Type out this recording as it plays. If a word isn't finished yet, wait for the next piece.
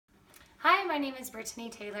my name is Brittany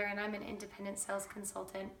Taylor and I'm an independent sales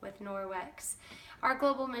consultant with Norwex. Our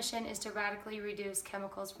global mission is to radically reduce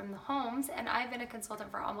chemicals from the homes, and I've been a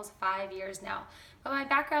consultant for almost 5 years now. But my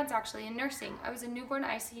background's actually in nursing. I was a newborn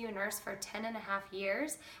ICU nurse for 10 and a half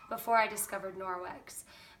years before I discovered Norwex.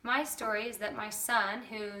 My story is that my son,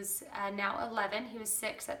 who's now 11, he was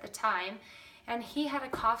 6 at the time, and he had a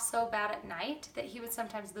cough so bad at night that he would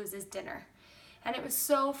sometimes lose his dinner. And it was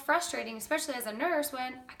so frustrating, especially as a nurse,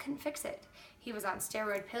 when I couldn't fix it. He was on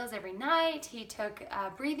steroid pills every night, he took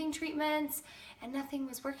breathing treatments, and nothing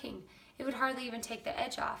was working. It would hardly even take the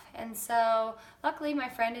edge off. And so luckily my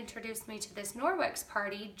friend introduced me to this Norwex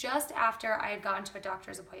party just after I had gone to a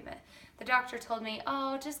doctor's appointment. The doctor told me,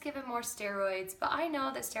 oh, just give him more steroids, but I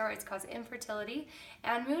know that steroids cause infertility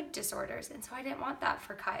and mood disorders, and so I didn't want that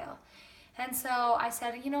for Kyle. And so I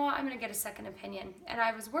said, you know what, I'm gonna get a second opinion. And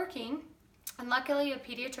I was working, and luckily a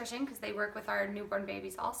pediatrician, because they work with our newborn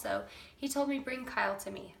babies also, he told me, bring Kyle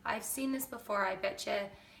to me. I've seen this before, I bet you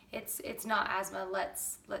it's not asthma,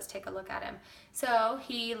 let's take a look at him. So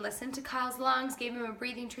he listened to Kyle's lungs, gave him a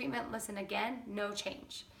breathing treatment, listened again, no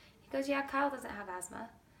change. He goes, yeah, Kyle doesn't have asthma.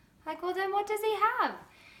 I'm like, well then what does he have?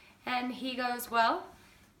 And he goes, well,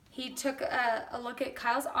 he took a look at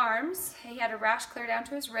Kyle's arms. He had a rash clear down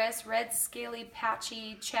to his wrist, red scaly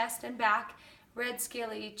patchy chest and back, red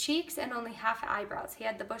scaly cheeks, and only half eyebrows. He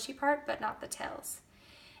had the bushy part but not the tails.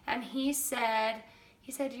 And he said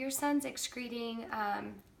your son's excreting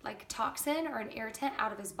like toxin or an irritant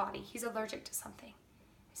out of his body. He's allergic to something. I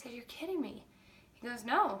said, you're kidding me. He goes,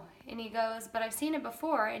 no. And he goes, but I've seen it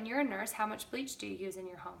before, and you're a nurse. How much bleach do you use in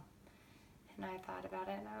your home? And I thought about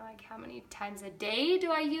it, and I'm like, how many times a day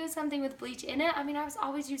do I use something with bleach in it? I mean, I was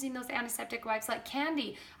always using those antiseptic wipes like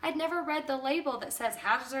candy. I'd never read the label that says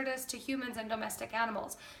hazardous to humans and domestic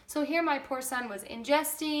animals. So here my poor son was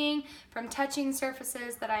ingesting from touching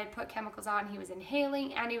surfaces that I had put chemicals on. He was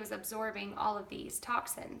inhaling, and he was absorbing all of these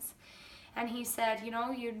toxins. And he said, you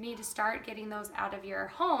know, you need to start getting those out of your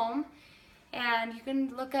home. And you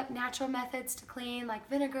can look up natural methods to clean, like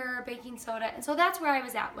vinegar, baking soda. And so that's where I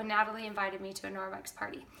was at when Natalie invited me to a Norwex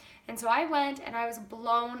party. And so I went, and I was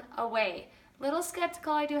blown away. Little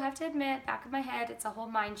skeptical, I do have to admit, back of my head, it's a whole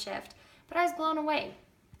mind shift. But I was blown away,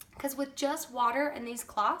 because with just water and these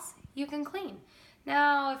cloths, you can clean.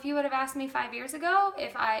 Now, if you would have asked me 5 years ago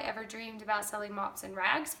if I ever dreamed about selling mops and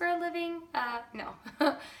rags for a living, no.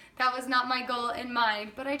 That was not my goal in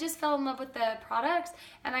mind, but I just fell in love with the products,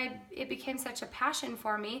 and it became such a passion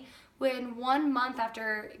for me when 1 month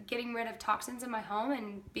after getting rid of toxins in my home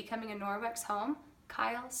and becoming a Norwex home,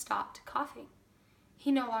 Kyle stopped coughing.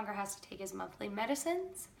 He no longer has to take his monthly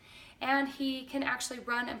medicines, and he can actually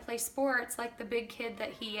run and play sports like the big kid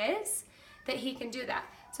that he is, that he can do that.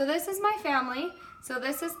 So this is my family. So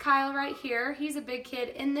this is Kyle right here. He's a big kid.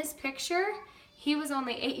 In this picture, he was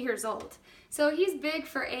only 8 years old. So he's big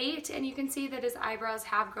for 8, and you can see that his eyebrows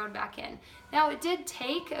have grown back in. Now it did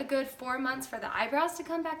take a good 4 months for the eyebrows to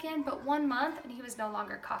come back in, but 1 month and he was no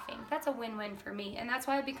longer coughing. That's a win-win for me, and that's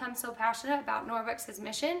why I've become so passionate about Norwex's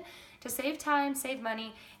mission to save time, save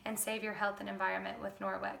money, and save your health and environment with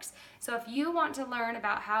Norwex. So if you want to learn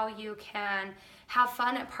about how you can have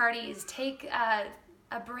fun at parties, take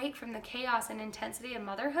a break from the chaos and intensity of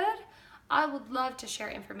motherhood, I would love to share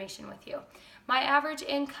information with you. My average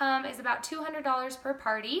income is about $200 per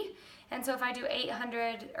party, and so if I do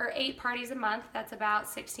 8 parties a month, that's about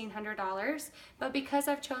 $1,600. But because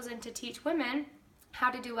I've chosen to teach women how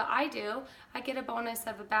to do what I do, I get a bonus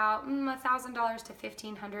of about $1,000 to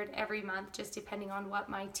 $1,500 every month, just depending on what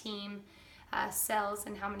my team sells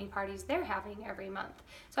and how many parties they're having every month.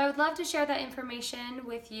 So I would love to share that information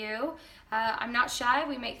with you. I'm not shy.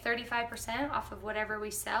 We make 35% off of whatever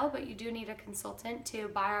we sell, but you do need a consultant to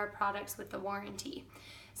buy our products with the warranty.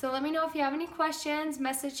 So let me know if you have any questions.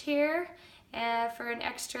 Message here for an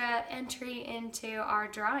extra entry into our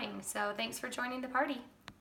drawing. So thanks for joining the party.